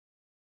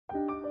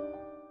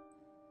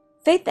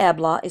Faith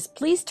Ablah is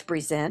pleased to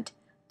present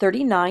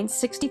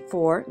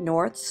 3964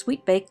 North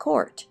Sweetbay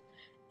Court,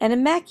 an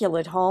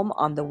immaculate home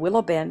on the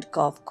Willowbend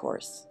Golf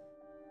Course.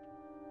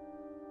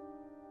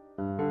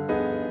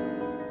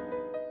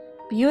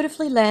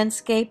 Beautifully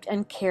landscaped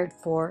and cared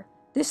for,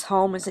 this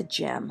home is a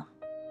gem.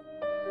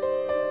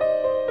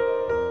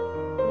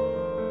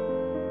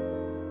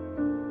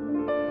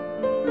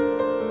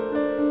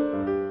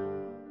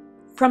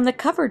 From the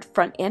covered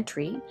front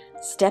entry,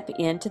 step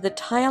into the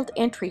tiled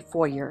entry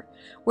foyer,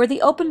 where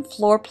the open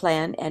floor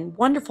plan and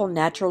wonderful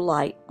natural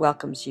light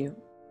welcomes you.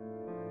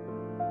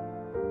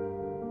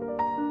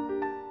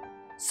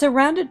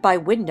 Surrounded by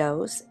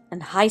windows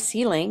and high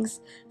ceilings,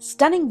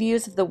 stunning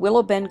views of the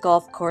Willowbend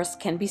Golf Course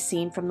can be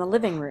seen from the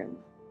living room.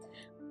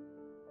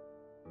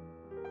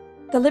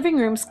 The living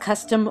room's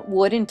custom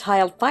wood and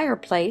tiled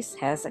fireplace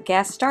has a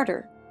gas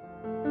starter.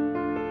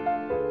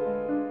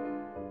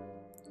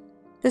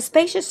 The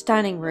spacious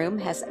dining room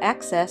has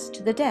access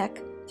to the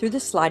deck through the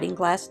sliding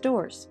glass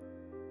doors.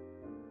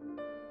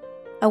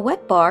 A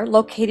wet bar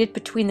located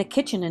between the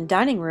kitchen and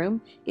dining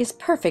room is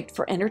perfect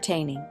for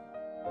entertaining.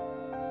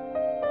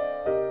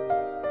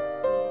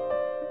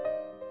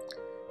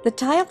 The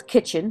tiled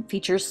kitchen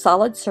features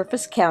solid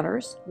surface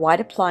counters, wide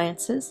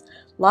appliances,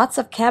 lots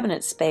of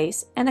cabinet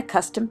space, and a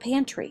custom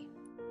pantry.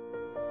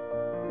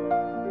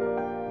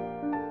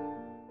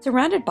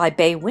 Surrounded by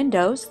bay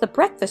windows, the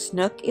breakfast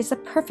nook is a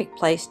perfect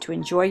place to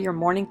enjoy your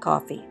morning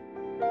coffee.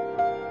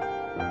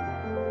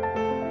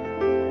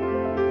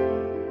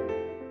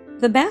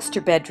 The master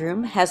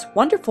bedroom has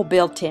wonderful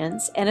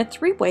built-ins and a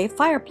three-way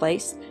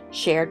fireplace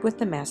shared with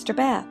the master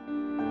bath.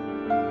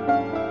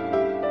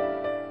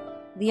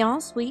 The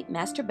ensuite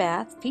master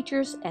bath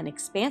features an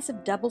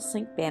expansive double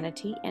sink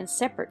vanity and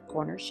separate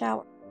corner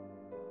shower.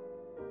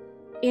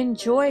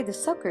 Enjoy the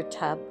soaker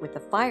tub with a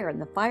fire in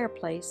the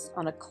fireplace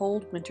on a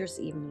cold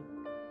winter's evening.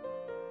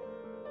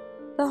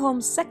 The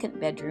home's second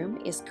bedroom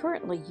is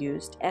currently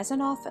used as an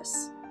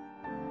office.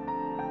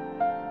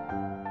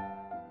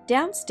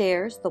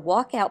 Downstairs, the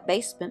walkout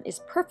basement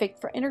is perfect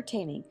for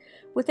entertaining,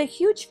 with a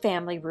huge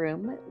family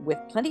room with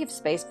plenty of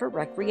space for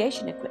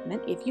recreation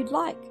equipment if you'd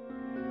like.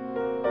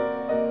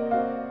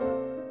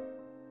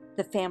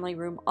 The family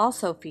room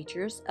also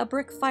features a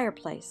brick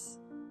fireplace.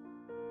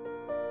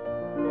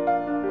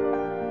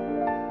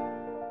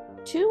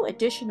 Two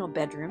additional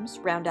bedrooms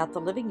round out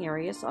the living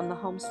areas on the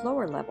home's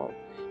lower level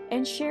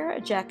and share a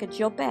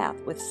jack-and-jill bath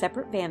with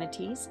separate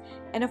vanities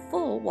and a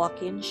full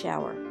walk-in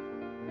shower.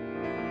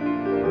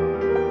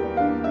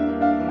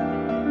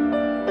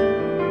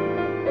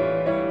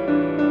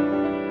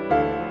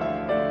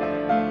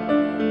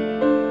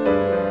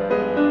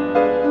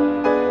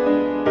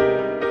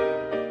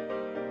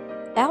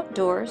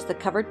 Outdoors, the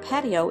covered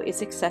patio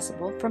is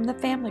accessible from the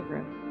family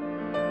room.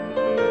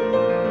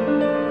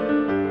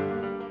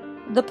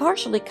 The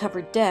partially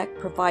covered deck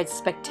provides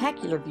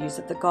spectacular views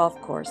of the golf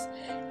course,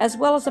 as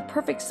well as a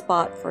perfect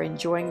spot for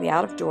enjoying the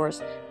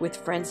out-of-doors with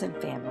friends and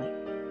family.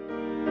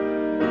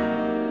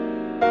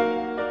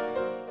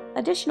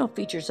 Additional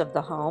features of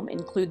the home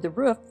include the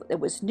roof that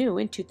was new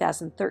in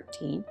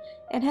 2013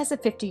 and has a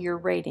 50-year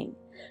rating.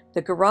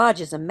 The garage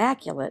is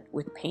immaculate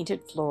with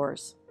painted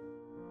floors.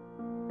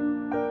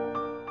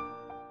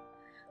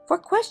 For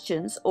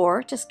questions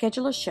or to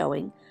schedule a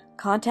showing,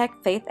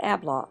 contact Faith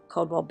Ablah,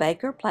 Coldwell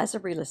Banker Plaza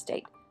Real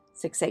Estate,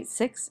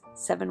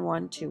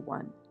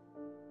 686-7121.